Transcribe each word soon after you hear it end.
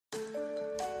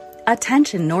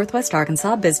Attention Northwest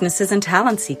Arkansas businesses and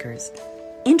talent seekers.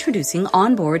 Introducing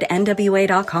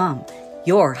OnboardNWA.com,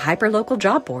 your hyperlocal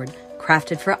job board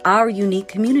crafted for our unique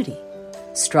community.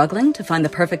 Struggling to find the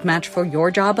perfect match for your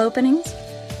job openings?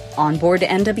 Onboard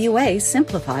NWA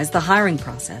simplifies the hiring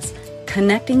process,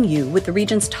 connecting you with the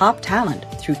region's top talent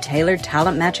through tailored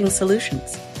talent matching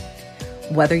solutions.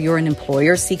 Whether you're an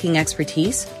employer seeking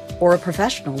expertise or a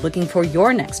professional looking for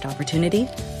your next opportunity,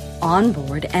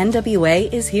 Onboard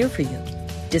NWA is here for you.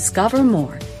 Discover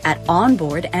more at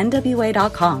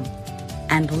onboardnwa.com,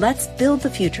 and let's build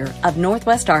the future of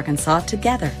Northwest Arkansas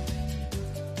together.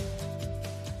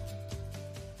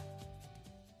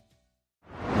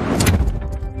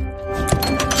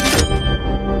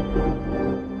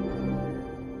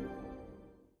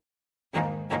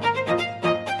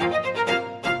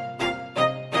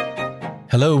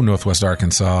 Hello, Northwest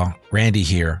Arkansas. Randy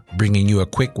here, bringing you a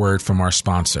quick word from our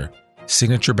sponsor,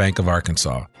 Signature Bank of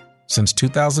Arkansas. Since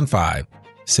 2005,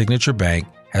 Signature Bank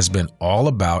has been all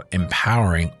about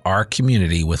empowering our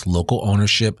community with local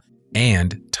ownership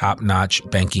and top-notch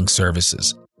banking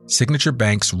services. Signature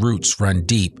Bank's roots run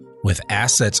deep with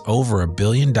assets over $1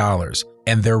 billion,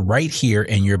 and they're right here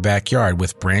in your backyard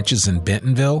with branches in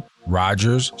Bentonville,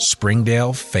 Rogers,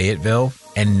 Springdale, Fayetteville,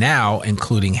 and now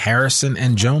including Harrison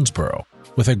and Jonesboro.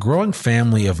 With a growing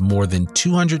family of more than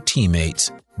 200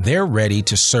 teammates, they're ready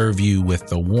to serve you with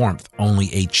the warmth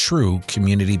only a true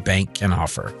community bank can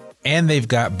offer. And they've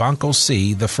got Banco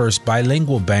C, the first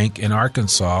bilingual bank in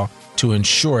Arkansas, to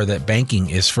ensure that banking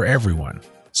is for everyone.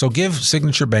 So give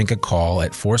Signature Bank a call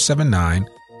at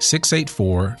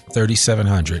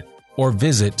 479-684-3700 or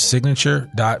visit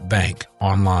signature.bank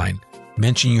online.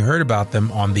 Mention you heard about them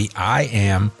on the I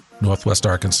Am Northwest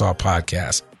Arkansas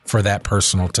podcast for that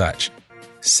personal touch.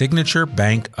 Signature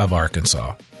Bank of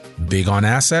Arkansas. Big on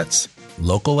assets,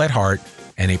 local at heart,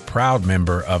 and a proud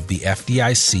member of the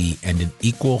FDIC and an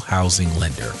equal housing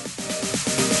lender.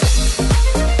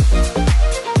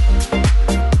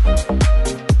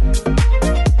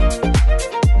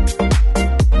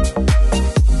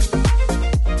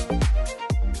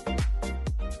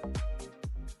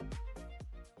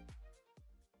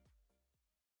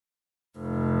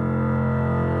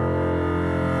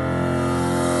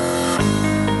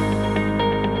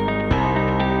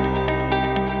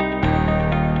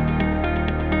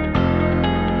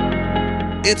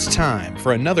 It's time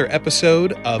for another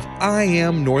episode of I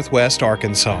Am Northwest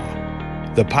Arkansas,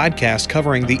 the podcast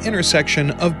covering the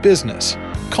intersection of business,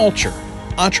 culture,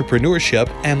 entrepreneurship,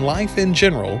 and life in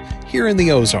general here in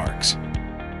the Ozarks.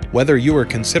 Whether you are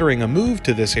considering a move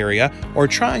to this area or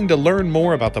trying to learn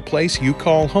more about the place you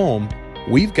call home,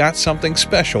 we've got something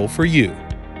special for you.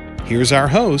 Here's our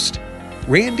host,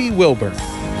 Randy Wilburn.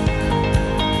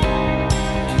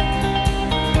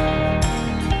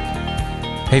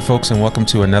 Hey folks, and welcome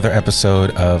to another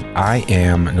episode of I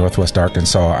Am Northwest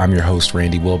Arkansas. I'm your host,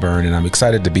 Randy Wilburn, and I'm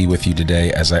excited to be with you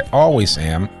today, as I always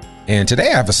am. And today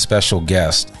I have a special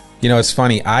guest. You know, it's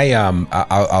funny.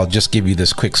 I'll just give you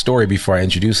this quick story before I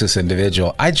introduce this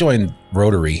individual. I joined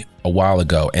Rotary a while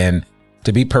ago, and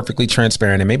to be perfectly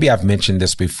transparent, and maybe I've mentioned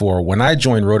this before, when I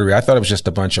joined Rotary, I thought it was just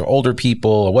a bunch of older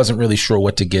people. I wasn't really sure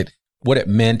what it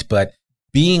meant, but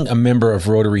being a member of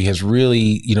Rotary has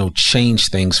really,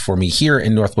 changed things for me here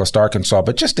in Northwest Arkansas,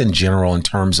 but just in general in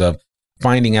terms of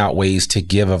finding out ways to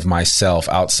give of myself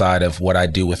outside of what I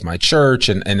do with my church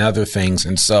and other things.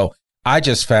 And so I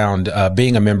just found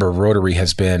being a member of Rotary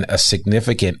has been a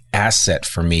significant asset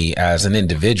for me as an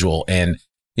individual. And,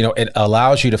 it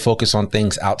allows you to focus on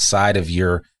things outside of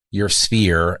your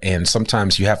sphere. And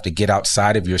sometimes you have to get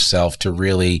outside of yourself to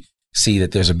really see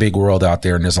that there's a big world out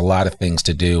there and there's a lot of things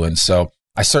to do. And so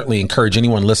I certainly encourage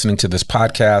anyone listening to this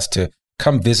podcast to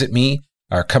come visit me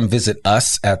or come visit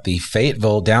us at the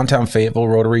downtown Fayetteville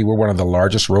Rotary. We're one of the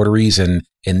largest Rotaries in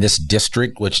this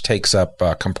district, which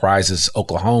comprises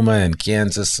Oklahoma and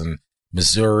Kansas and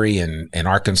Missouri and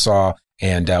Arkansas.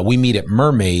 And we meet at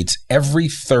Mermaids every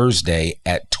Thursday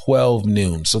at 12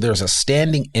 noon. So there's a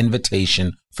standing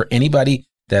invitation for anybody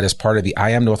that is part of the I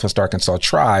Am Northwest Arkansas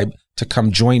tribe to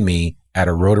come join me at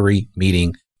a Rotary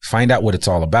meeting, find out what it's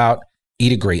all about,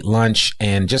 eat a great lunch,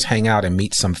 and just hang out and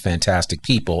meet some fantastic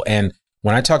people. And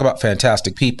when I talk about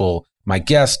fantastic people, my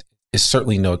guest is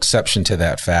certainly no exception to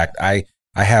that fact. I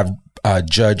have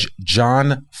Judge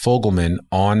John Fogelman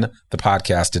on the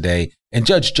podcast today. And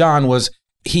Judge John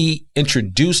he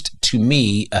introduced to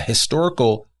me a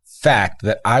historical fact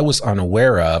that I was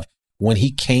unaware of when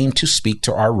he came to speak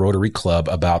to our Rotary Club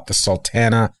about the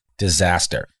Sultana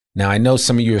disaster. Now, I know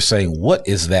some of you are saying, what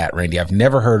is that, Randy? I've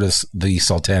never heard of the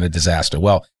Sultana disaster.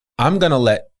 Well, I'm going to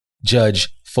let Judge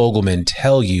Fogelman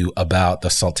tell you about the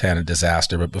Sultana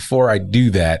disaster. But before I do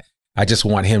that, I just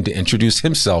want him to introduce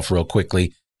himself real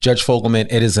quickly. Judge Fogelman,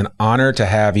 it is an honor to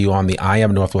have you on the I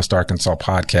Am Northwest Arkansas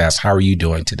podcast. How are you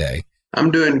doing today?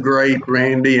 I'm doing great,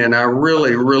 Randy, and I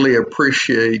really, really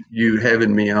appreciate you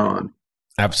having me on.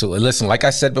 Absolutely. Listen, like I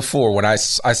said before, when I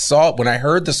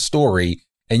heard the story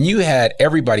and you had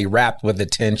everybody wrapped with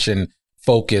attention,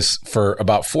 focus for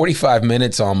about 45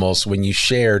 minutes almost when you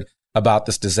shared about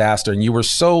this disaster, and you were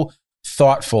so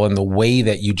thoughtful in the way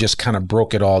that you just kind of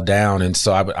broke it all down. And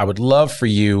so I would love for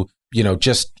you,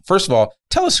 just first of all,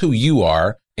 tell us who you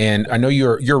are. And I know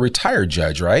you're a retired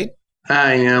judge, right?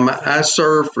 I am. I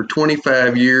served for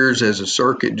 25 years as a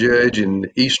circuit judge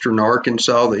in eastern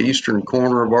Arkansas, the eastern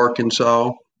corner of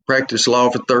Arkansas. Practiced law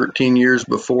for 13 years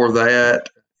before that.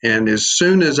 And as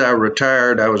soon as I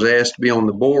retired, I was asked to be on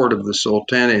the board of the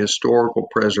Sultana Historical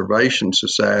Preservation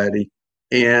Society.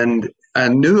 And I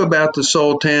knew about the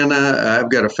Sultana.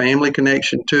 I've got a family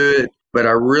connection to it, but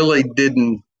I really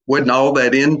wasn't all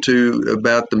that into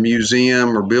about the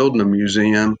museum or building a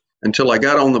museum until I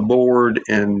got on the board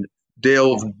and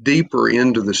delved deeper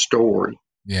into the story.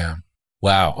 Yeah.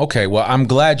 Wow. Okay. Well, I'm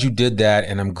glad you did that,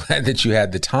 and I'm glad that you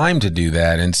had the time to do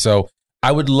that. And so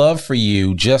I would love for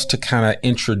you just to kind of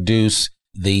introduce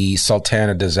the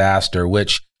Sultana disaster,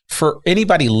 which for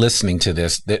anybody listening to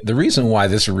this, the reason why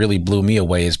this really blew me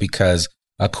away is because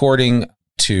according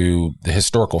to the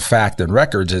historical fact and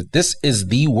records, this is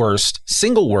the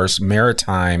single worst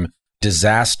maritime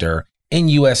disaster in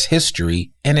U.S.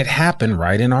 history, and it happened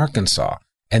right in Arkansas.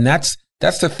 And that's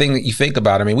the thing that you think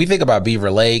about. I mean, we think about Beaver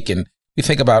Lake, and we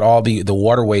think about all the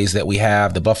waterways that we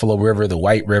have, the Buffalo River, the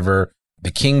White River,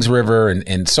 the Kings River,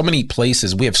 and so many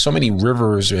places. We have so many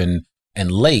rivers and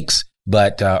lakes.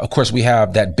 But of course, we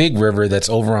have that big river that's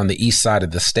over on the east side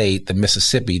of the state, the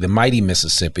Mississippi, the mighty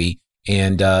Mississippi.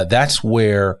 And that's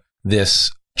where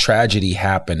this tragedy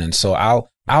happened. And so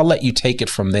I'll let you take it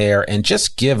from there and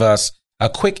just give us a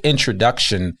quick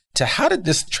introduction to how did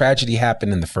this tragedy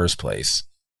happen in the first place?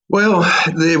 Well,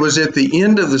 it was at the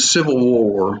end of the Civil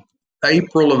War,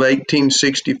 April of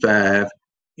 1865,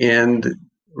 and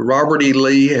Robert E.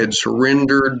 Lee had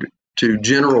surrendered to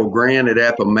General Grant at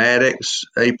Appomattox,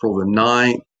 April the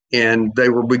 9th, and they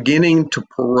were beginning to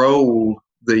parole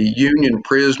the Union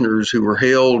prisoners who were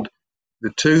held.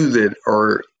 The two that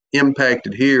are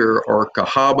impacted here are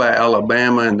Cahaba,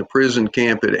 Alabama, and the prison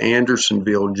camp at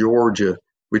Andersonville, Georgia,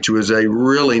 which was a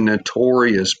really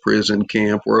notorious prison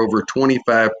camp where over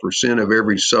 25% of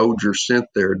every soldier sent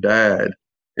there died.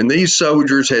 And these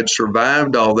soldiers had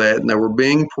survived all that, and they were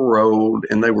being paroled,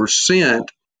 and they were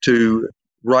sent to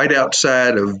right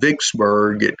outside of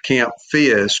Vicksburg at Camp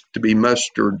Fisk to be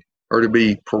mustered or to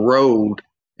be paroled.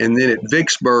 And then at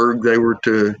Vicksburg, they were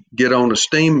to get on a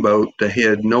steamboat to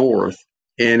head north.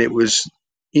 And it was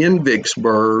in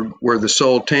Vicksburg where the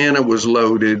Sultana was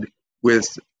loaded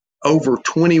with over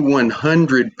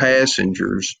 2,100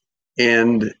 passengers.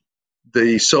 And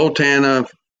the Sultana,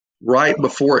 right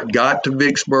before it got to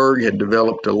Vicksburg, had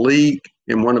developed a leak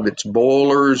in one of its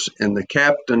boilers, and the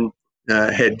captain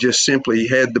had just simply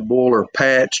had the boiler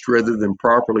patched rather than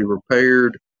properly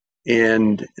repaired.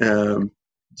 And the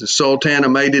Sultana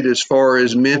made it as far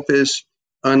as Memphis,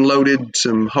 unloaded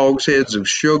some hogsheads of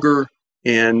sugar,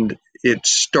 and it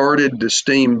started to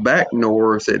steam back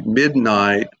north at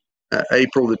midnight,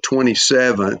 April the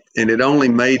 27th, and it only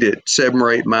made it 7 or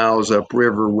 8 miles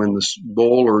upriver when the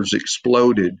boilers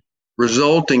exploded,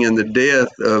 resulting in the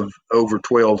death of over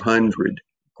 1,200.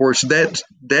 Of course,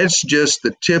 that's just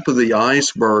the tip of the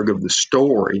iceberg of the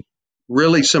story.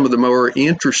 Really, some of the more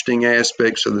interesting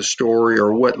aspects of the story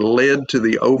are what led to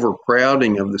the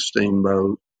overcrowding of the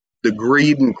steamboat, the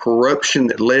greed and corruption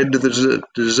that led to the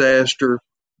disaster,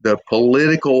 the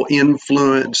political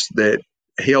influence that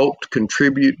helped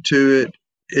contribute to it.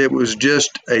 It was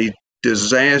just a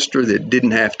disaster that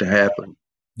didn't have to happen.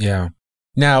 Yeah.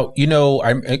 Now,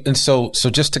 so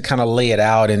just to kind of lay it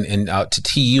out and to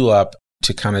tee you up,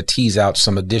 to kind of tease out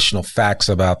some additional facts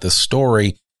about the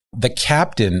story, the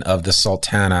captain of the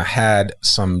Sultana had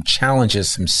some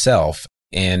challenges himself.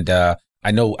 And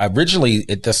I know originally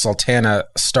the Sultana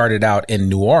started out in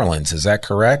New Orleans. Is that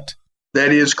correct?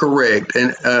 That is correct.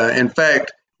 And in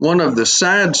fact, one of the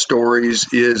side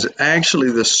stories is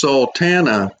actually the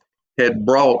Sultana had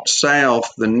brought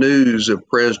south the news of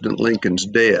President Lincoln's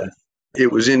death. It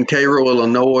was in Cairo,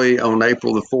 Illinois on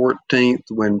April the 14th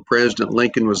when President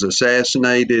Lincoln was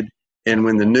assassinated. And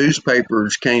when the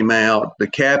newspapers came out, the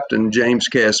captain, James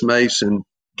Cass Mason,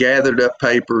 gathered up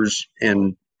papers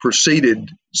and proceeded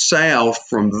south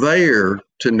from there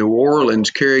to New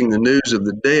Orleans carrying the news of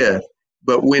the death.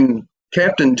 But when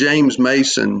Captain James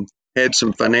Mason had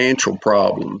some financial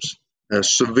problems,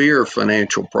 severe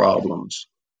financial problems.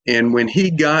 And when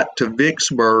he got to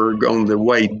Vicksburg on the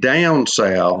way down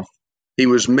south, he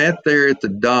was met there at the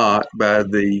dock by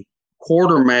the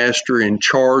quartermaster in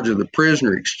charge of the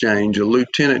prisoner exchange, a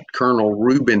Lieutenant Colonel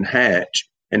Reuben Hatch.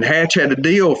 And Hatch had a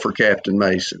deal for Captain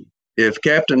Mason. If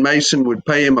Captain Mason would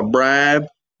pay him a bribe,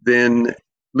 then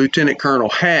Lieutenant Colonel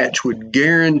Hatch would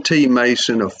guarantee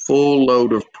Mason a full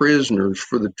load of prisoners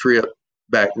for the trip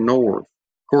back north.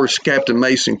 Of course, Captain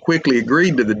Mason quickly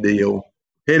agreed to the deal,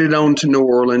 headed on to New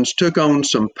Orleans, took on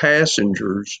some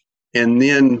passengers, and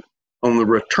then on the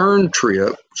return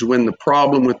trip was when the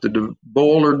problem with the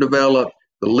boiler developed,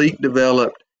 the leak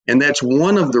developed, and that's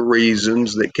one of the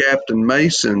reasons that Captain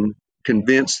Mason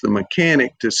convinced the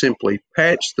mechanic to simply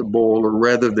patch the boiler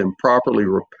rather than properly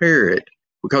repair it,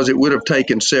 because it would have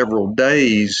taken several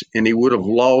days and he would have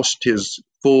lost his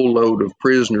full load of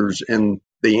prisoners and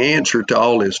the answer to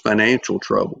all his financial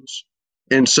troubles.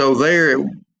 And so there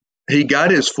he got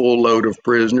his full load of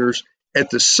prisoners. At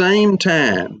the same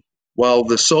time, while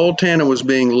the Sultana was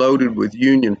being loaded with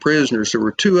Union prisoners, there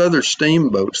were two other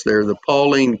steamboats there, the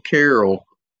Pauline Carroll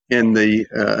and the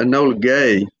Enola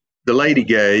Gay, the Lady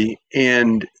Gay,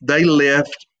 and they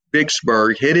left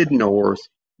Vicksburg, headed north,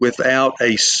 without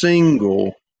a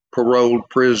single paroled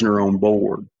prisoner on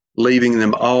board, leaving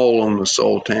them all on the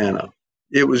Sultana.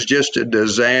 It was just a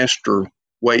disaster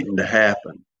waiting to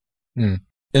happen.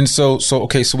 And so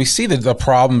we see the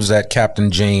problems that Captain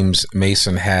James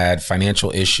Mason had, financial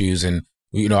issues, and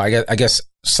I guess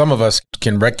some of us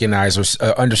can recognize or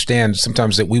understand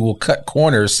sometimes that we will cut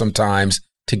corners sometimes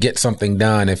to get something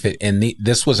done.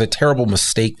 This was a terrible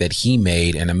mistake that he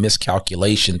made and a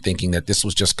miscalculation, thinking that this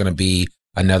was just going to be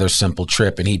another simple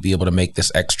trip and he'd be able to make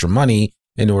this extra money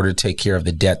in order to take care of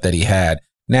the debt that he had.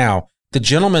 Now, the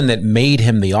gentleman that made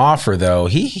him the offer, though,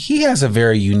 he has a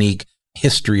very unique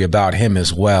history about him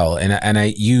as well.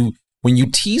 When you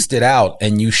teased it out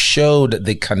and you showed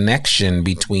the connection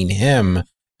between him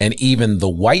and even the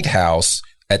White House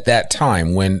at that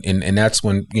time, and that's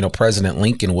when President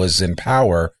Lincoln was in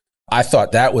power, I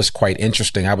thought that was quite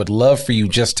interesting. I would love for you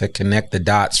just to connect the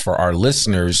dots for our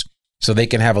listeners so they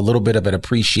can have a little bit of an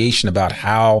appreciation about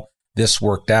how this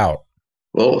worked out.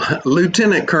 Well,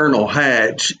 Lieutenant Colonel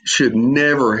Hatch should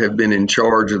never have been in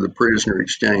charge of the prisoner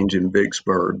exchange in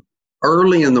Vicksburg.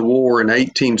 Early in the war in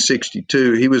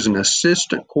 1862, he was an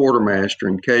assistant quartermaster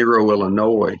in Cairo,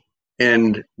 Illinois.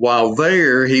 And while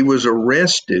there, he was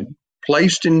arrested,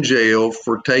 placed in jail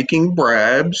for taking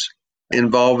bribes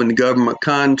involving government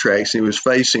contracts. He was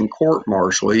facing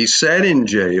court-martial. He sat in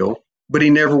jail, but he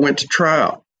never went to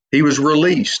trial. He was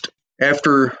released.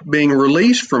 After being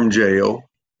released from jail,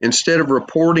 instead of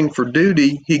reporting for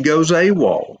duty, he goes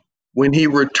AWOL. When he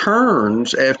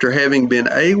returns after having been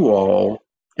AWOL,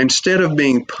 instead of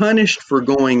being punished for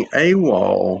going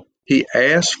AWOL, he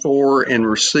asks for and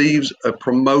receives a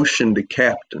promotion to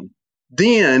captain.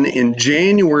 Then in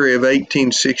January of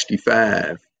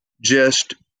 1865,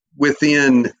 just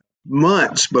within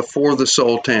months before the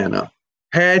Sultana,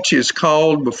 Hatch is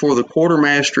called before the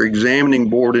Quartermaster Examining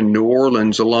Board in New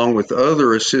Orleans along with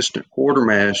other assistant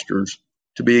quartermasters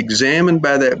to be examined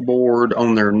by that board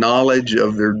on their knowledge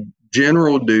of their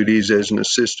general duties as an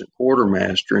assistant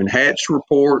quartermaster. And Hatch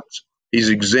reports, he's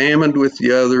examined with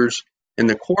the others, and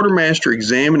the Quartermaster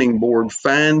Examining Board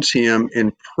finds him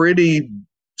in pretty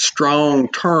strong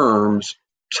terms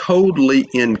totally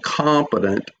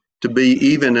incompetent to be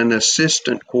even an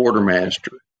assistant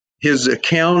quartermaster. His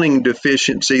accounting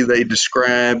deficiency they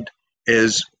described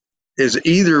as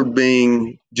either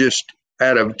being just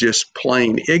out of just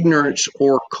plain ignorance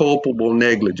or culpable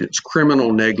negligence,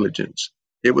 criminal negligence.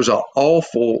 It was an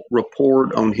awful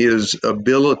report on his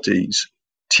abilities.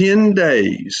 10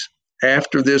 days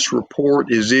after this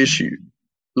report is issued,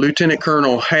 Lieutenant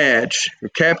Colonel Hatch, or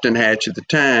Captain Hatch at the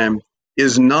time,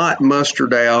 is not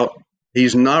mustered out.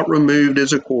 He's not removed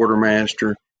as a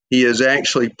quartermaster. He is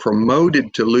actually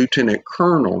promoted to lieutenant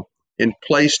colonel and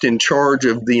placed in charge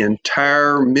of the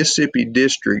entire Mississippi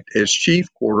district as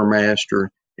chief quartermaster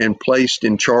and placed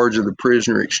in charge of the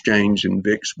prisoner exchange in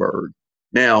Vicksburg.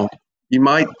 Now, you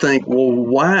might think, well,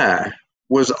 why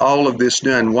was all of this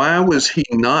done? Why was he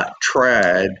not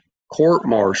tried,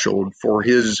 court-martialed for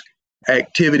his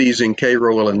activities in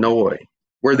Cairo, Illinois,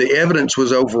 where the evidence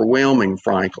was overwhelming,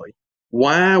 frankly?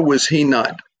 Why was he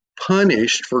not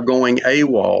punished for going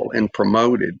AWOL and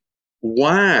promoted?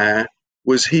 Why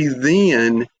was he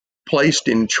then placed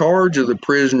in charge of the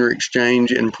prisoner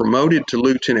exchange and promoted to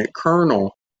lieutenant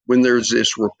colonel when there's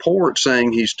this report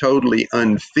saying he's totally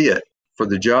unfit for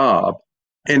the job?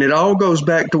 And it all goes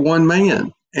back to one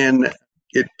man. And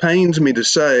it pains me to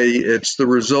say it's the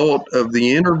result of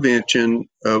the intervention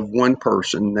of one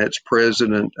person, that's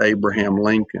President Abraham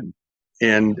Lincoln.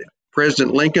 And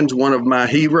President Lincoln's one of my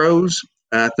heroes.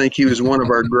 I think he was one of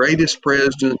our greatest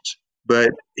presidents,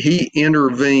 but he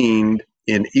intervened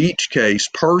in each case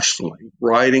personally,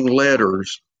 writing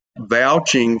letters,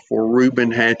 vouching for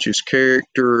Reuben Hatch's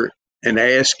character and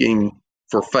asking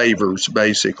for favors,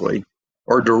 basically,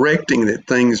 or directing that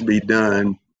things be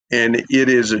done. And it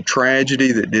is a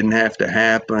tragedy that didn't have to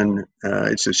happen.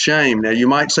 It's a shame. Now, you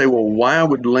might say, well, why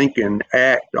would Lincoln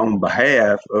act on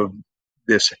behalf of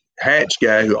this Hatch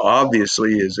guy who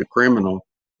obviously is a criminal?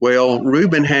 Well,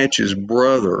 Reuben Hatch's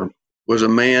brother was a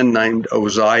man named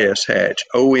Ozias Hatch,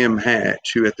 O.M.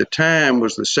 Hatch, who at the time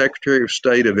was the Secretary of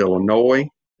State of Illinois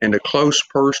and a close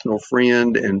personal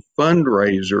friend and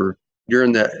fundraiser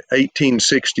during the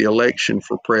 1860 election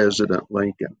for President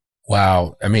Lincoln.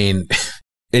 Wow. I mean,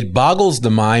 it boggles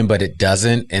the mind, but it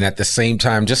doesn't. And at the same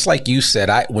time, just like you said,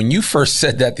 when you first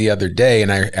said that the other day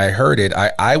and I heard it,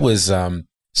 I was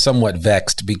somewhat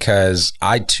vexed because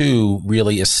I too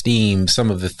really esteem some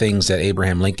of the things that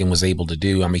Abraham Lincoln was able to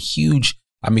do. I'm a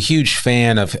huge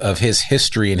fan of his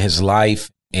history and his life.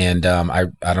 And I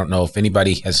don't know if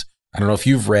I don't know if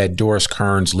you've read Doris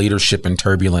Kearns' Leadership in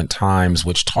Turbulent Times,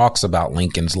 which talks about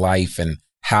Lincoln's life and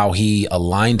how he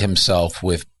aligned himself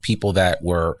with people that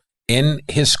were in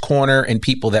his corner and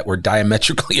people that were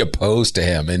diametrically opposed to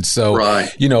him. And so,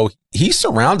 right. He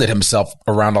surrounded himself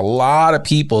around a lot of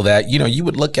people that, you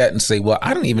would look at and say, well,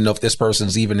 I don't even know if this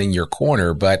person's even in your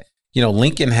corner. But,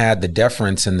 Lincoln had the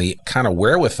deference and the kind of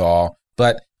wherewithal.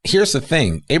 But here's the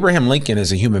thing. Abraham Lincoln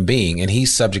is a human being and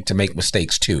he's subject to make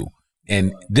mistakes too.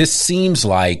 And this seems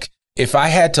like, if I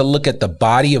had to look at the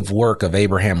body of work of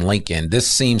Abraham Lincoln,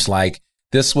 this seems like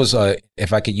this was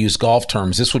if I could use golf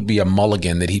terms, this would be a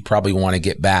mulligan that he'd probably want to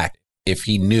get back if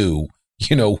he knew,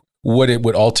 what it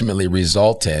would ultimately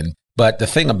result in. But the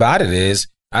thing about it is,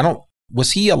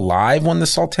 was he alive when the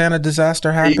Sultana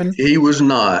disaster happened? He was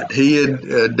not. He had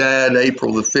died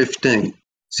April the 15th.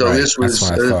 So right. This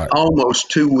was almost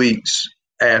 2 weeks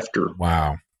after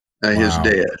his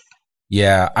death.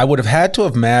 Yeah, I would have had to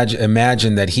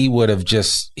imagine that he would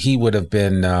have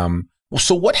been.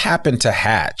 So what happened to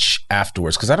Hatch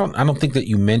afterwards? Because I don't think that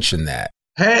you mentioned that.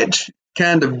 Hatch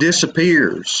kind of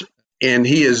disappears, and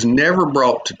he is never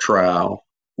brought to trial.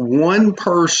 One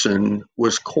person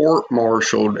was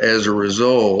court-martialed as a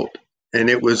result, and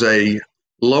it was a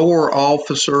lower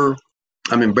officer.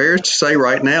 I'm embarrassed to say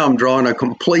right now I'm drawing a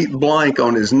complete blank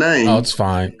on his name. Oh, it's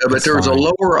fine. But there was a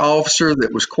lower officer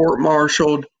that was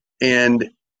court-martialed, and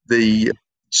the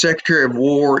Secretary of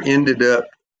War ended up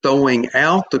throwing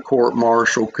out the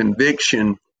court-martial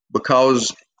conviction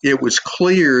because it was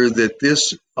clear that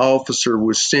this officer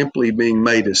was simply being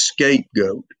made a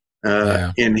scapegoat,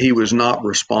 and he was not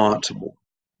responsible.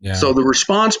 Yeah. So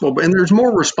and there's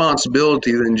more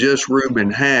responsibility than just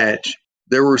Reuben Hatch.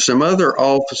 There were some other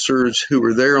officers who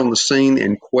were there on the scene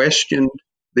and questioned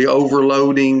the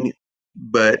overloading,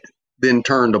 but then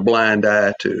turned a blind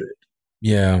eye to it.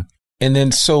 Yeah. And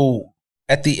then so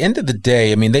at the end of the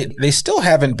day, I mean, they still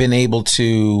haven't been able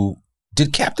to.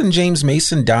 Did Captain James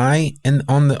Mason die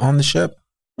on the ship?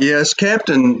 Yes,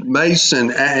 Captain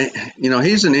Mason,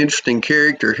 he's an interesting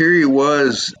character. Here he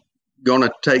was going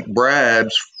to take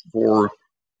bribes or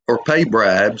pay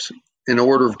bribes in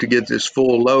order to get this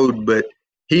full load, but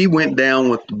he went down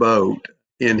with the boat.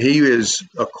 And he is,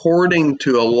 according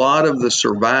to a lot of the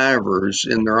survivors,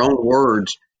 in their own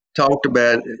words, talked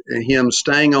about him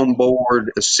staying on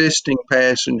board, assisting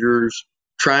passengers,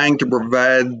 trying to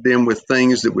provide them with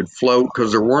things that would float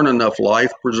because there weren't enough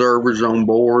life preservers on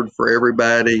board for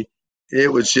everybody.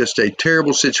 It was just a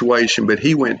terrible situation, but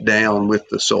he went down with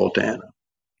the Sultana.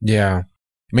 Yeah.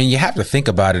 I mean, you have to think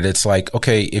about it. It's like,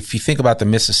 okay, if you think about the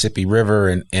Mississippi River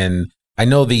and I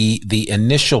know the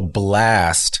initial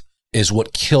blast is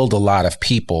what killed a lot of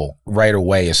people right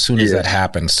away as soon as that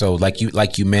happened. So like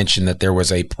you mentioned that there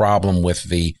was a problem with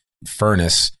the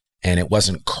furnace and it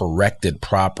wasn't corrected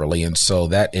properly. And so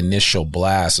that initial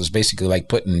blast is basically like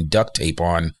putting duct tape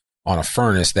on a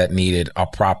furnace that needed a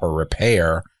proper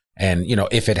repair. And,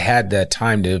 if it had that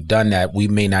time to have done that, we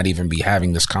may not even be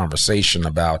having this conversation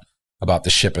about the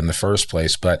ship in the first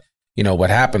place. But, what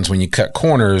happens when you cut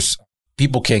corners,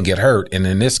 people can get hurt. And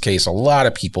in this case, a lot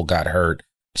of people got hurt.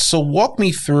 So walk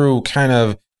me through kind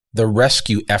of the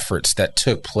rescue efforts that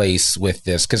took place with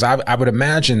this, because I would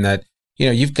imagine that,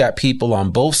 you've got people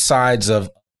on both sides of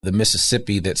the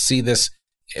Mississippi that see this.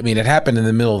 I mean, it happened in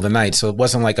the middle of the night, so it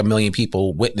wasn't like a million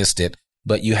people witnessed it,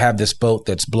 but you have this boat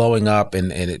that's blowing up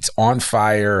and it's on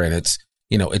fire and it's,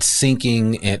 it's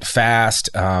sinking it fast.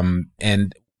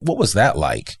 And what was that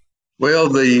like? Well,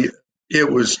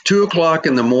 it was 2:00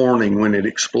 in the morning when it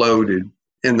exploded.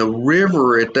 And the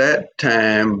river at that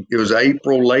time, it was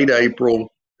April, late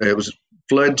April. It was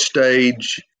flood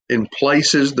stage. In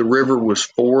places, the river was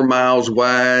 4 miles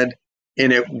wide.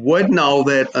 And it wasn't all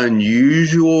that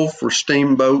unusual for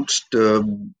steamboats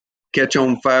to catch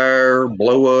on fire,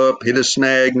 blow up, hit a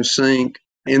snag, and sink.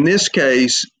 In this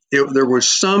case, there was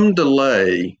some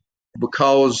delay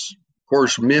because, of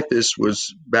course, Memphis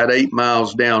was about 8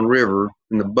 miles downriver,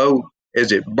 and the boat,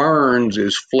 as it burns,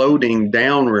 is floating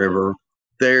downriver.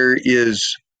 There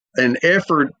is an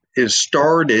effort is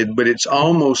started, but it's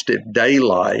almost at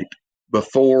daylight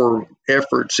before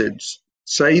efforts at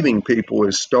saving people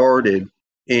has started.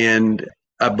 And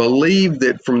I believe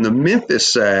that from the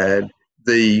Memphis side,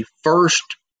 the first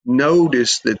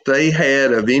notice that they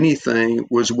had of anything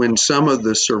was when some of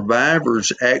the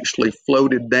survivors actually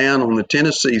floated down on the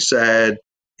Tennessee side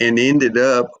and ended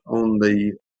up on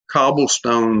the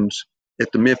cobblestones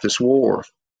at the Memphis Wharf.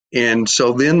 And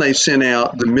so then they sent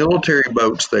out the military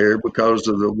boats there because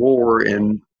of the war,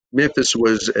 and Memphis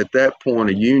was at that point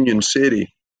a Union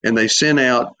city. And they sent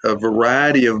out a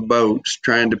variety of boats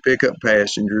trying to pick up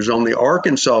passengers. On the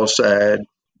Arkansas side,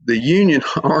 the Union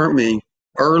Army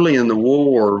early in the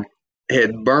war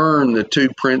had burned the two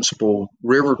principal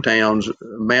river towns,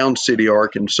 Mound City,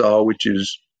 Arkansas, which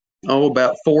is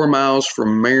about 4 miles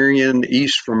from Marion,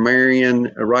 east from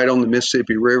Marion, right on the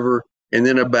Mississippi River, and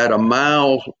then about a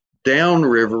mile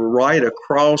downriver, right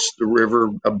across the river,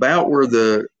 about where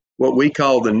what we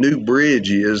call the new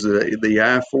bridge is, the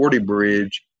I-40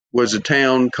 bridge, was a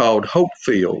town called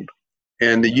Hopefield.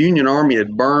 And the Union Army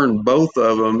had burned both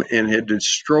of them and had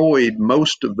destroyed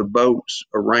most of the boats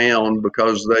around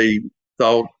because they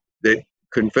thought that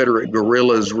Confederate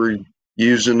guerrillas were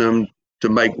using them to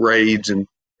make raids and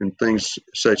things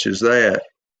such as that.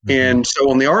 Mm-hmm. And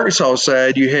so on the Arkansas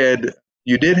side, you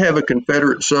did have a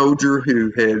Confederate soldier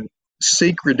who had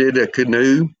secreted a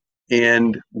canoe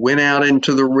and went out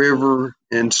into the river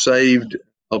and saved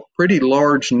a pretty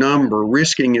large number,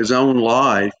 risking his own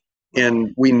life.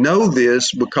 And we know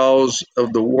this because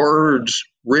of the words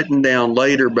written down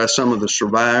later by some of the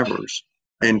survivors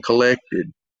and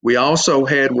collected. We also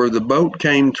had where the boat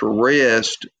came to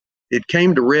rest. It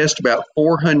came to rest about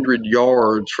 400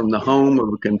 yards from the home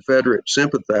of a Confederate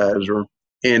sympathizer.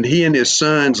 And he and his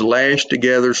sons lashed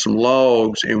together some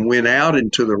logs and went out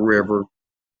into the river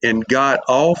and got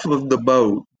off of the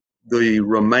boat the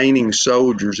remaining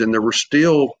soldiers. And there were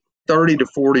still 30 to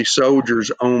 40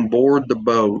 soldiers on board the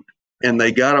boat. And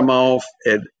they got them off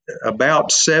at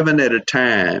about 7 at a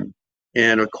time.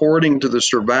 And according to the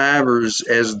survivors,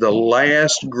 as the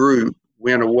last group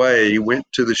went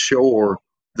to the shore,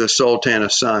 the Sultana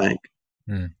sank.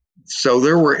 So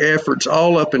there were efforts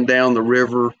all up and down the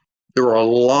river. There were a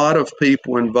lot of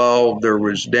people involved. There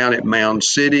was down at Mound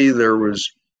City, there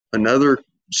was another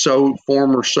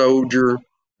former soldier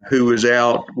who was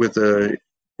out with a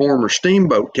former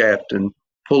steamboat captain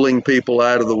pulling people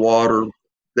out of the water.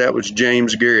 That was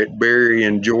James Garrett Berry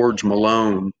and George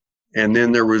Malone. And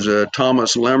then there was a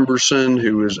Thomas Lemberson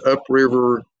who was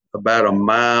upriver about a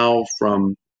mile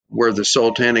from where the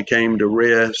Sultana came to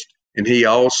rest. And he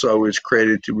also is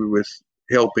credited with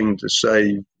helping to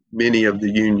save many of the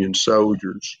Union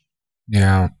soldiers.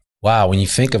 Yeah. Wow. When you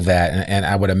think of that, and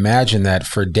I would imagine that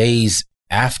for days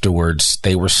afterwards,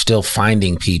 they were still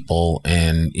finding people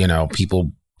and,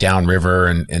 people downriver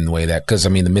and the way that, because the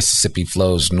Mississippi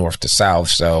flows north to south.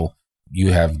 So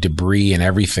you have debris and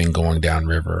everything going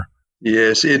downriver.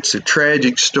 Yes, it's a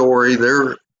tragic story.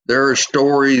 There are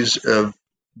stories of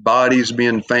bodies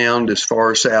being found as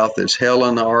far south as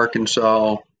Helena,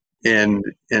 Arkansas, and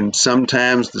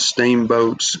sometimes the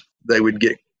steamboats,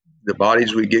 the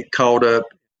bodies would get caught up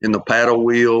in the paddle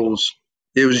wheels.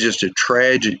 It was just a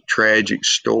tragic, tragic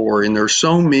story. And there's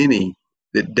so many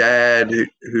that died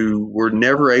who were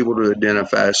never able to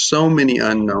identify, so many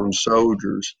unknown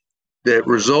soldiers that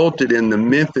resulted in the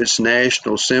Memphis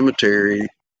National Cemetery.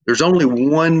 There's only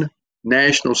one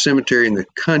national cemetery in the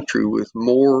country with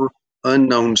more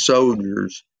unknown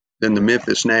soldiers than the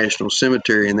Memphis National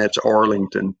Cemetery, and that's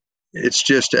Arlington. It's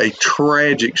just a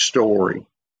tragic story.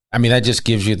 That just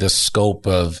gives you the scope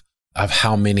of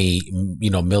how many,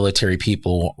 military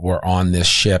people were on this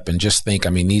ship. And just think,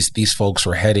 these folks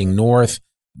were heading north.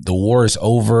 The war is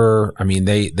over.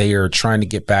 They are trying to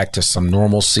get back to some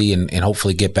normalcy and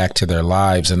hopefully get back to their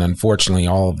lives. And unfortunately,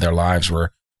 all of their lives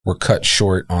were cut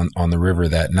short on the river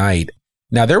that night.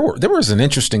 Now, there was an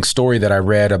interesting story that I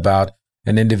read about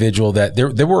an individual that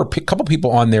there were a couple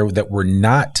people on there that were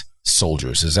not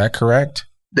soldiers. Is that correct?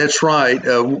 That's right.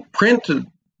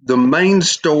 The main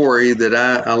story that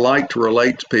I like to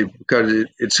relate to people, because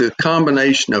it's a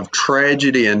combination of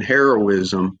tragedy and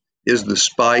heroism, is the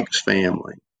Spikes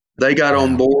family. They got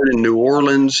on Yeah. board in New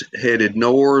Orleans, headed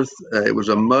north. It was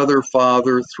a mother,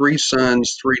 father, 3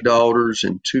 sons, 3 daughters,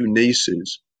 and 2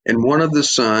 nieces. And one of the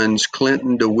sons,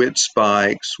 Clinton DeWitt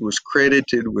Spikes, was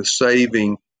credited with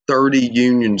saving 30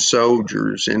 Union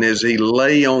soldiers. And as he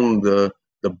lay on the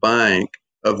bank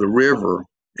of the river,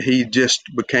 he just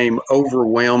became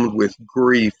overwhelmed with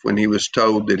grief when he was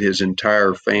told that his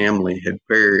entire family had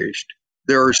perished.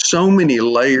 There are so many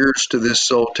layers to this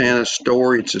Sultana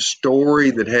story. It's a story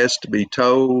that has to be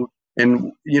told.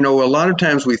 And, a lot of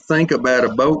times we think about a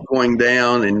boat going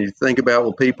down and you think about,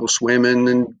 well, people swimming.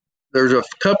 And there's a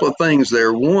couple of things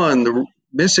there. One, the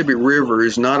Mississippi River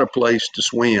is not a place to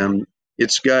swim.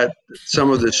 It's got some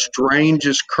of the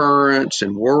strangest currents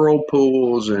and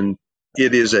whirlpools, and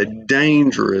it is a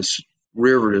dangerous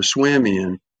river to swim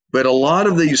in. But a lot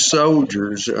of these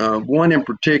soldiers, one in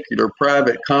particular,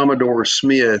 Private Commodore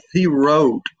Smith, he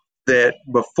wrote that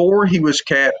before he was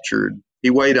captured, he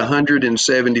weighed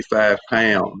 175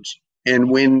 pounds. And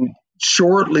when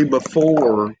shortly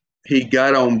before he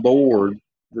got on board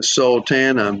the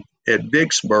Sultana at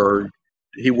Vicksburg,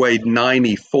 he weighed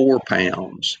 94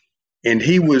 pounds. And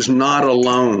he was not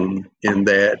alone in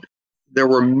that. There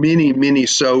were many, many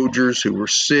soldiers who were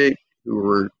sick, who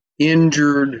were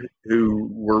injured, who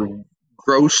were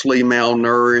grossly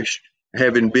malnourished,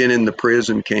 having been in the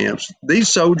prison camps. These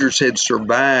soldiers had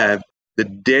survived the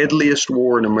deadliest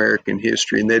war in American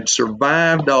history, and they'd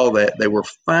survived all that. They were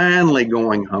finally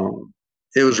going home.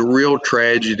 It was a real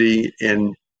tragedy,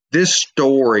 and this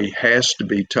story has to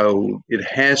be told. It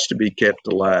has to be kept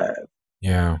alive.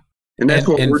 Yeah. And that's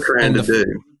what we're trying to do.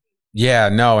 Yeah,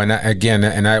 no. And again,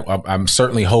 I'm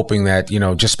certainly hoping that,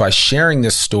 just by sharing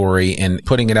this story and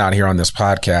putting it out here on this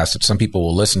podcast, that some people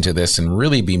will listen to this and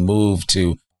really be moved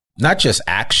to not just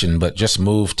action, but just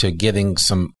move to getting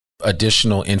some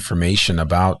additional information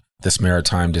about this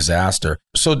maritime disaster.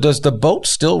 So does the boat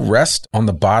still rest on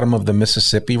the bottom of the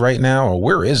Mississippi right now, or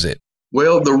where is it?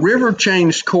 Well, the river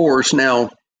changed course. Now,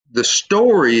 the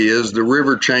story is the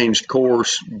river changed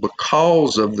course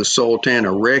because of the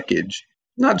Sultana wreckage.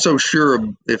 Not so sure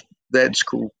if that's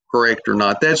correct or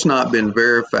not. That's not been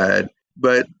verified.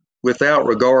 But without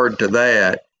regard to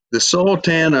that, the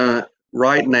Sultana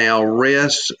right now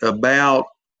rests about,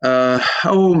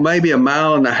 maybe a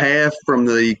mile and a half from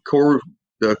the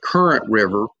current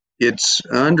river. It's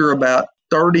under about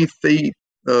 30 feet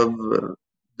of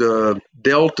the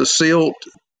Delta silt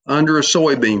under a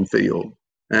soybean field.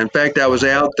 And in fact, I was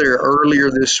out there earlier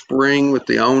this spring with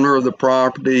the owner of the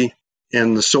property,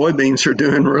 and the soybeans are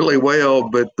doing really well,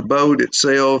 but the boat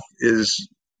itself is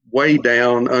way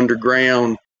down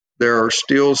underground. There are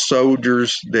still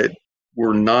soldiers that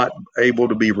were not able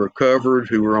to be recovered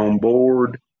who are on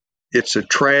board. It's a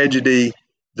tragedy.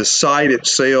 The site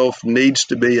itself needs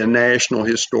to be a National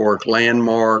Historic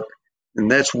Landmark. And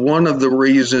that's one of the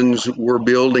reasons we're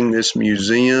building this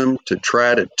museum, to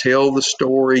try to tell the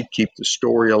story, keep the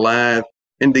story alive,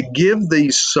 and to give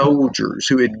these soldiers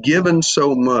who had given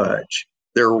so much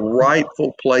their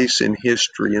rightful place in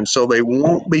history, and so they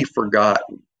won't be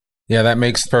forgotten. Yeah, that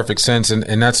makes perfect sense.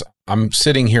 And that's, I'm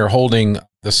sitting here holding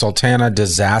the Sultana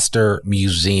Disaster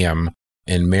Museum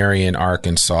in Marion,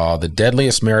 Arkansas, the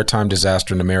deadliest maritime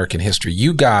disaster in American history.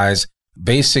 You guys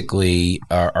basically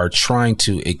are trying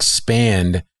to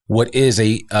expand what is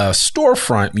a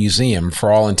storefront museum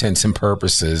for all intents and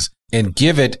purposes, and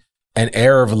give it an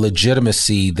air of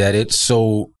legitimacy that it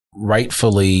so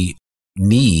rightfully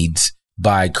needs,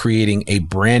 by creating a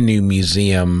brand new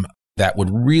museum that would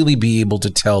really be able to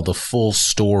tell the full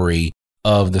story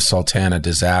of the Sultana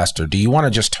disaster. Do you want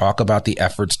to just talk about the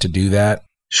efforts to do that?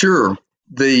 Sure.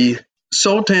 The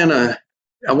Sultana,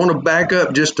 I want to back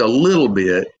up just a little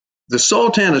bit. The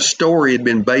Sultana story had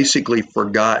been basically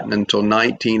forgotten until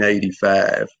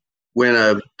 1985, when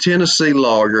a Tennessee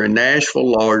lawyer, a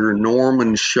Nashville lawyer,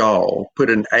 Norman Shaw, put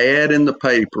an ad in the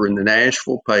paper, in the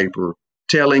Nashville paper,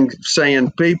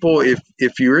 saying, people,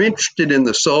 if you're interested in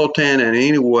the Sultana in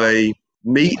any way,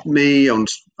 meet me on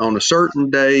a certain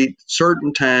date,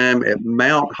 certain time at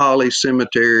Mount Holly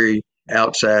Cemetery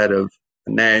outside of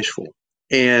Nashville.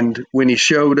 And when he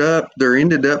showed up, there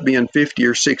ended up being 50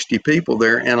 or 60 people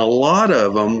there, and a lot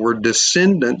of them were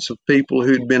descendants of people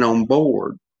who'd been on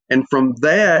board. And from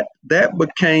that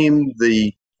became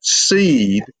the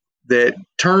seed that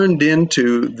turned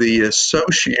into the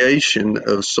Association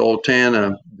of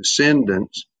Sultana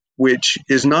Descendants, which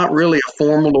is not really a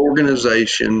formal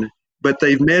organization, but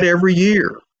they've met every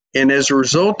year. And as a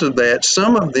result of that,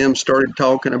 some of them started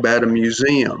talking about a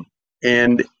museum.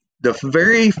 And the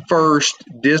very first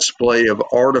display of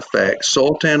artifacts,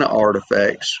 Sultana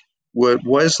artifacts,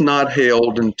 was not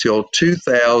held until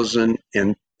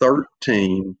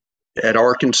 2013 at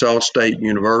Arkansas State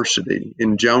University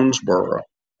in Jonesboro.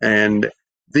 And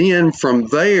then from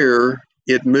there,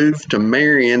 it moved to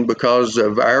Marion because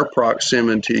of our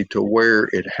proximity to where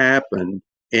it happened.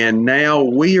 And now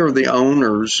we are the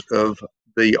owners of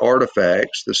the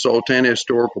artifacts, the Sultana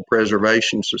Historical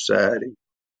Preservation Society.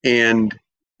 And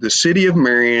the city of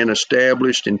Marion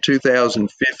established in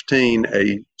 2015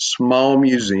 a small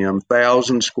museum,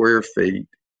 1,000 square feet,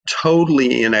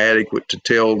 totally inadequate to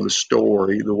tell the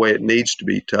story the way it needs to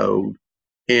be told.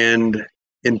 And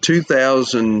in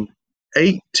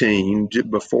 2018,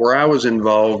 before I was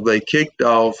involved, they kicked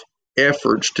off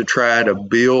efforts to try to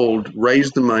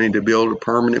raise the money to build a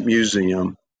permanent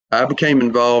museum. I became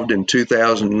involved in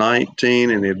 2019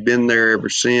 and have been there ever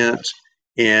since.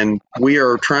 And we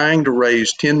are trying to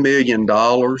raise $10 million.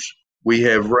 We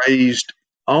have raised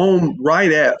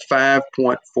right at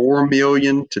 $5.4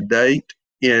 million to date.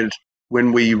 And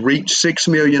when we reach $6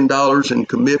 million in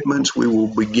commitments, we will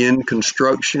begin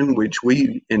construction, which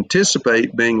we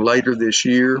anticipate being later this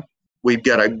year. We've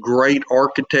got a great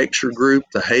architecture group,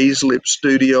 the Hazlip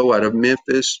Studio out of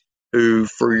Memphis, who,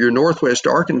 for your Northwest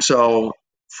Arkansas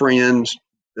friends,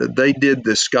 they did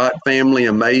the Scott Family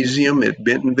Amazeum at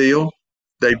Bentonville.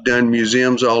 They've done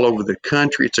museums all over the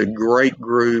country. It's a great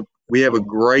group. We have a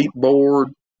great board.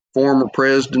 Former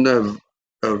president of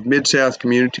Mid-South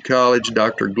Community College,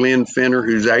 Dr. Glenn Fenner,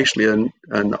 who's actually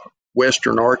an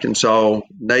Western Arkansas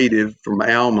native from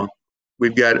Alma.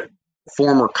 We've got a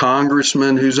former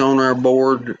congressman who's on our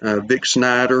board, Vic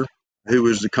Snyder, who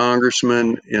was the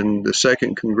congressman in the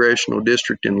 2nd Congressional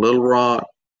District in Little Rock.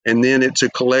 And then it's a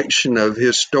collection of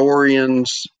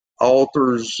historians,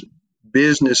 authors,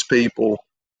 business people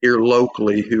here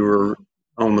locally who are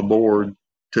on the board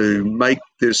to make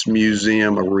this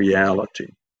museum a reality.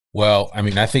 Well, I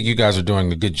mean, I think you guys are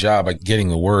doing a good job at getting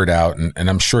the word out, and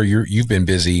I'm sure you've been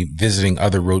busy visiting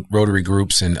other Rotary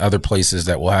groups and other places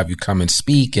that will have you come and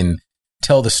speak and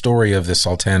tell the story of the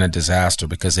Sultana disaster,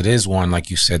 because it is one,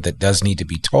 like you said, that does need to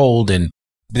be told, and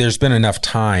there's been enough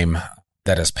time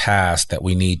that has passed that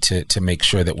we need to make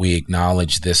sure that we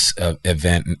acknowledge this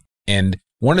event. And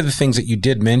one of the things that you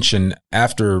did mention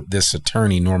after this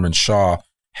attorney, Norman Shaw,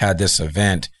 had this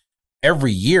event,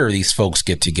 every year these folks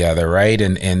get together, right?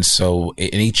 And so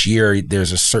in each year,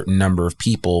 there's a certain number of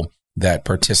people that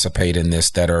participate in this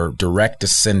that are direct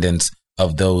descendants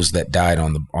of those that died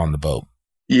on the boat.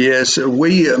 Yes,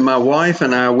 my wife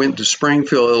and I went to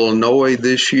Springfield, Illinois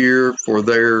this year for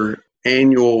their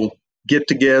annual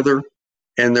get-together.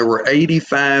 And there were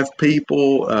 85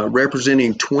 people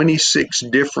representing 26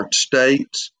 different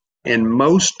states. And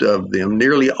most of them,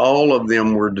 nearly all of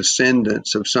them, were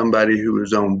descendants of somebody who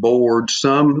was on board.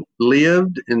 Some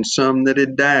lived and some that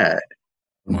had died.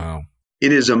 Wow.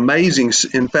 It is amazing.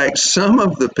 In fact, some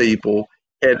of the people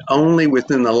had only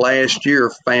within the last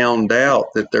year found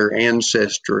out that their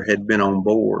ancestor had been on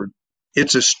board.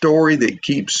 It's a story that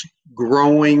keeps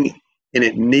growing, and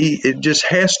it just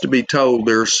has to be told.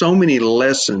 There are so many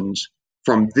lessons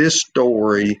from this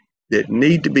story that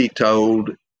need to be told,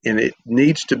 and it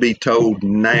needs to be told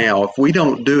now. If we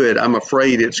don't do it, I'm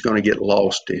afraid it's going to get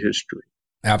lost to history.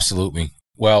 Absolutely.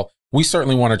 Well, we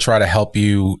certainly want to try to help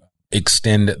you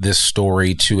extend this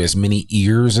story to as many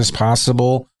ears as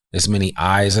possible, as many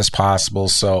eyes as possible.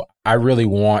 So I really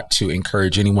want to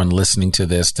encourage anyone listening to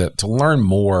this to learn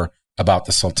more about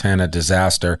the Sultana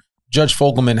disaster. Judge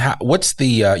Fogelman, what's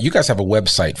you guys have a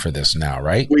website for this now,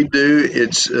 right? We do.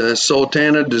 It's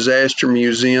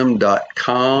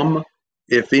sultanadisastermuseum.com.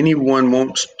 If anyone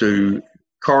wants to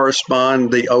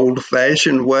correspond the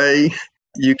old-fashioned way,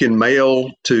 you can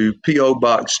mail to P.O.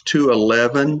 Box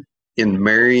 211 in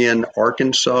Marion,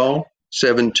 Arkansas,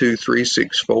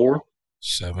 72364.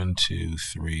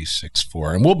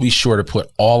 72364. And we'll be sure to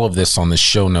put all of this on the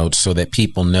show notes so that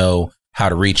people know how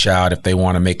to reach out if they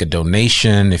want to make a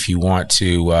donation. If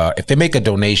they make a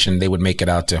donation, they would make it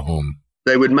out to whom?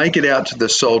 They would make it out to the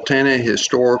Sultana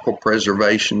Historical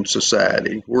Preservation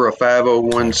Society. We're a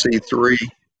 501c3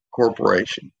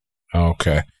 corporation.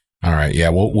 Okay. All right. Yeah,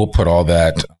 we'll put all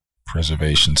that,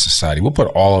 Preservation Society. We'll put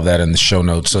all of that in the show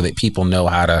notes so that people know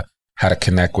how to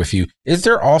connect with you. Is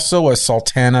there also a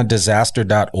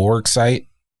sultanadisaster.org site?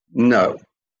 No.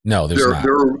 No, there's not.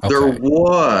 There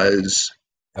was.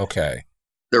 Okay.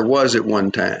 There was at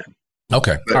one time.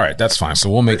 Okay. All right. That's fine.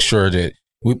 So we'll make sure that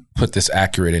we put this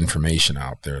accurate information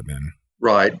out there then.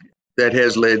 Right. That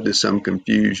has led to some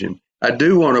confusion. I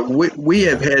do want to, we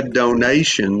have had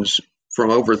donations from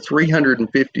over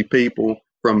 350 people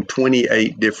from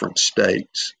 28 different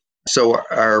states. So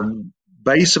our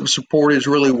base of support is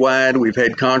really wide. We've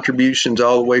had contributions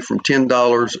all the way from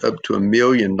 $10 up to $1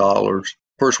 million. Of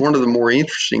course, one of the more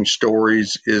interesting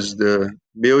stories is the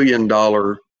 $1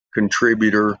 million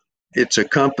contributor. It's a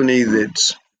company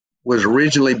that was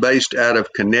originally based out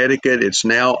of Connecticut. It's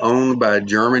now owned by a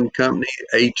German company,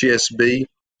 HSB.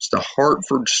 It's the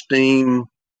Hartford Steam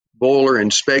Boiler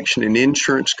Inspection and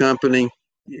Insurance Company.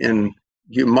 And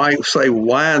you might say,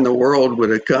 why in the world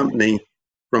would a company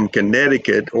from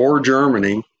Connecticut or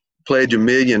Germany pledge $1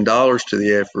 million to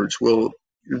the efforts? Well,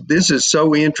 this is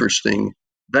so interesting.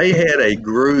 They had a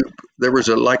group, there was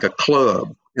like a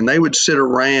club, and they would sit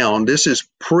around, this is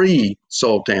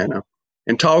pre-Sultana,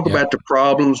 and talk about the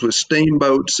problems with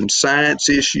steamboats and science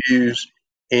issues.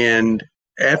 And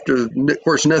after, of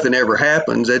course, nothing ever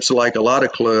happens. That's like a lot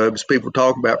of clubs. People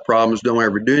talk about problems, don't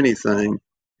ever do anything.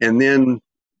 And then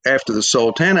after the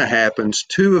Sultana happens,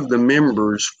 two of the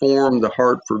members formed the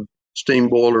Hartford Steam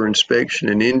Boiler Inspection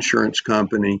and Insurance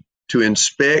Company to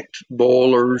inspect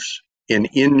boilers and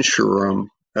insure them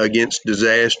against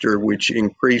disaster, which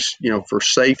increased, for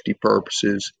safety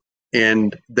purposes.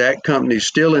 And that company is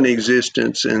still in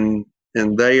existence, and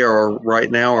they are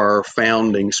right now our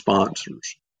founding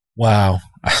sponsors. Wow.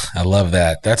 I love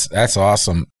that. That's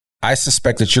awesome. I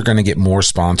suspect that you're going to get more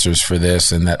sponsors for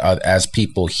this, and that as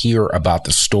people hear about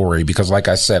the story, because like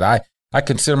I said, I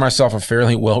consider myself a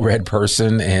fairly well-read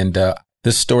person, and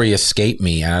this story escaped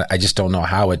me, and I just don't know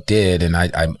how it did. And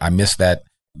I missed that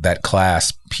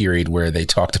class period where they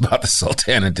talked about the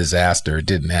Sultana disaster. It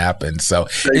didn't happen. So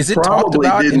is it talked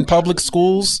about in public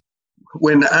schools?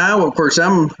 When of course,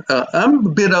 I'm a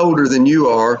bit older than you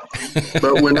are,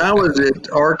 but when I was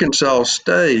at Arkansas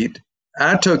State,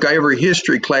 I took every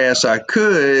history class I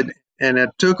could, and I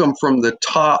took them from the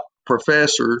top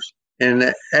professors.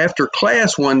 And after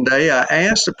class one day, I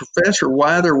asked the professor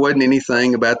why there wasn't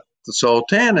anything about the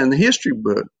Sultana in the history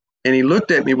book. And he looked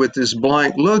at me with this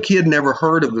blank look. He had never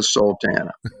heard of the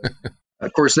Sultana.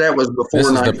 Of course, that was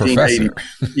before 1980.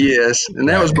 Yes, and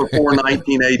that was before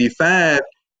 1985.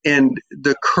 And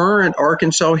the current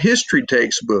Arkansas history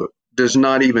textbook does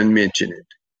not even mention it.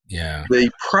 Yeah. The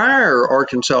prior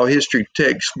Arkansas history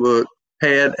textbook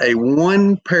had a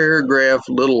 1-paragraph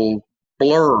little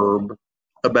blurb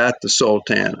about the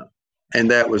Sultana,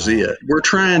 and that was it. We're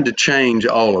trying to change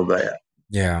all of that.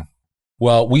 Yeah.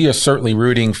 Well, we are certainly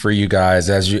rooting for you guys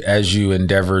as you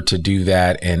endeavor to do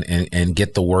that and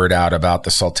get the word out about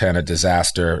the Sultana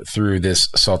disaster through this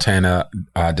Sultana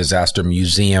Disaster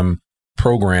Museum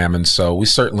program. And so we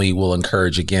certainly will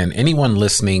encourage, again, anyone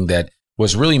listening that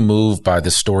was really moved by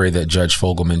the story that Judge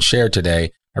Fogelman shared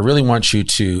today. I really want you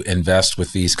to invest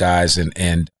with these guys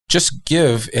and just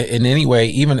give in any way,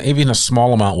 even a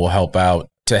small amount will help out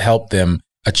to help them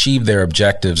achieve their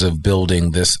objectives of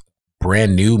building this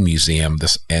brand new museum.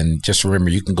 And just remember,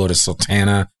 you can go to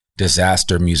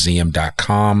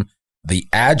sultanadisastermuseum.com. The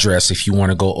address, if you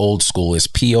want to go old school, is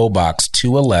P.O. Box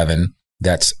 211.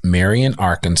 That's Marion,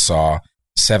 Arkansas,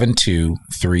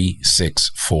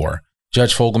 72364.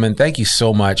 Judge Fogelman, thank you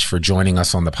so much for joining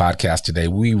us on the podcast today.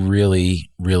 We really,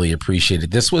 really appreciate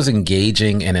it. This was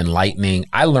engaging and enlightening.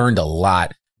 I learned a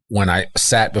lot when I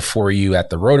sat before you at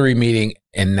the Rotary meeting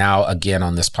and now again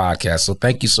on this podcast. So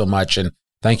thank you so much. And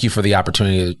thank you for the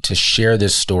opportunity to share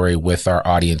this story with our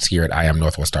audience here at I Am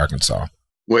Northwest Arkansas.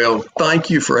 Well, thank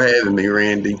you for having me,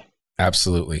 Randy.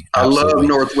 Absolutely. I love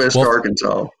Northwest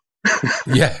Arkansas.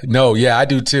 I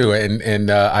do too. And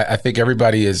I think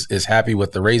everybody is happy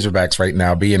with the Razorbacks right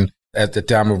now. Being at the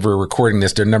time of we're recording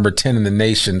this, they're number 10 in the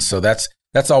nation. So that's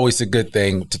always a good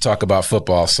thing to talk about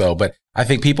football. So, but I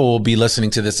think people will be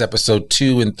listening to this episode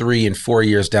 2 and 3 and 4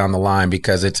 years down the line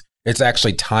because it's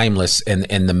actually timeless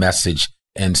in the message.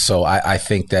 And so I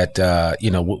think that,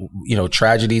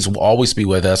 tragedies will always be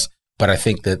with us. But I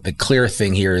think that the clear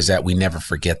thing here is that we never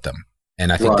forget them.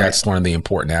 And I think that's one of the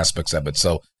important aspects of it.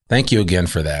 So thank you again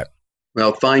for that.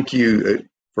 Well, thank you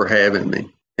for having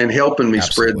me and helping me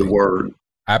spread the word.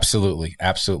 Absolutely.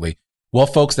 Absolutely. Well,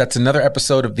 folks, that's another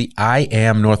episode of the I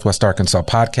Am Northwest Arkansas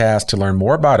podcast. To learn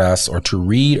more about us or to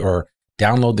read or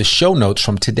download the show notes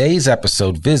from today's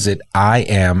episode, visit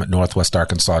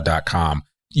IamNorthwestArkansas.com.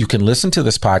 You can listen to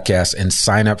this podcast and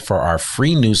sign up for our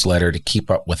free newsletter to keep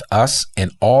up with us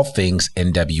and all things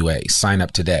NWA. Sign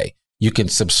up today. You can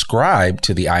subscribe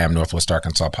to the I Am Northwest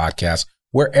Arkansas podcast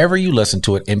wherever you listen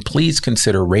to it, and please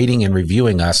consider rating and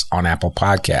reviewing us on Apple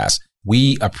Podcasts.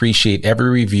 We appreciate every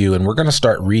review, and we're going to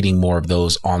start reading more of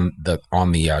those on the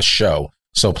show.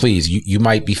 So please, you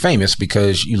might be famous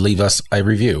because you leave us a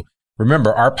review.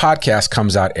 Remember, our podcast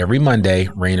comes out every Monday,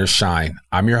 rain or shine.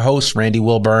 I'm your host, Randy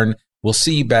Wilburn. We'll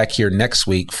see you back here next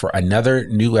week for another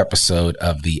new episode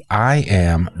of the I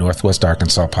Am Northwest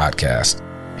Arkansas podcast.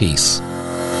 Peace.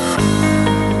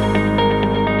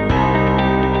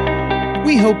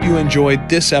 We hope you enjoyed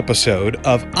this episode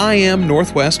of I Am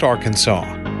Northwest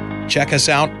Arkansas. Check us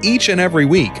out each and every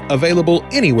week, available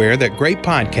anywhere that great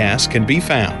podcasts can be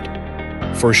found.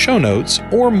 For show notes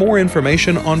or more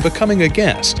information on becoming a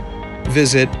guest,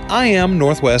 visit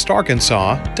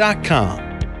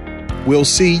IamNorthwestArkansas.com. We'll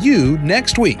see you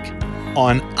next week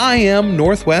on I Am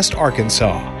Northwest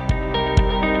Arkansas.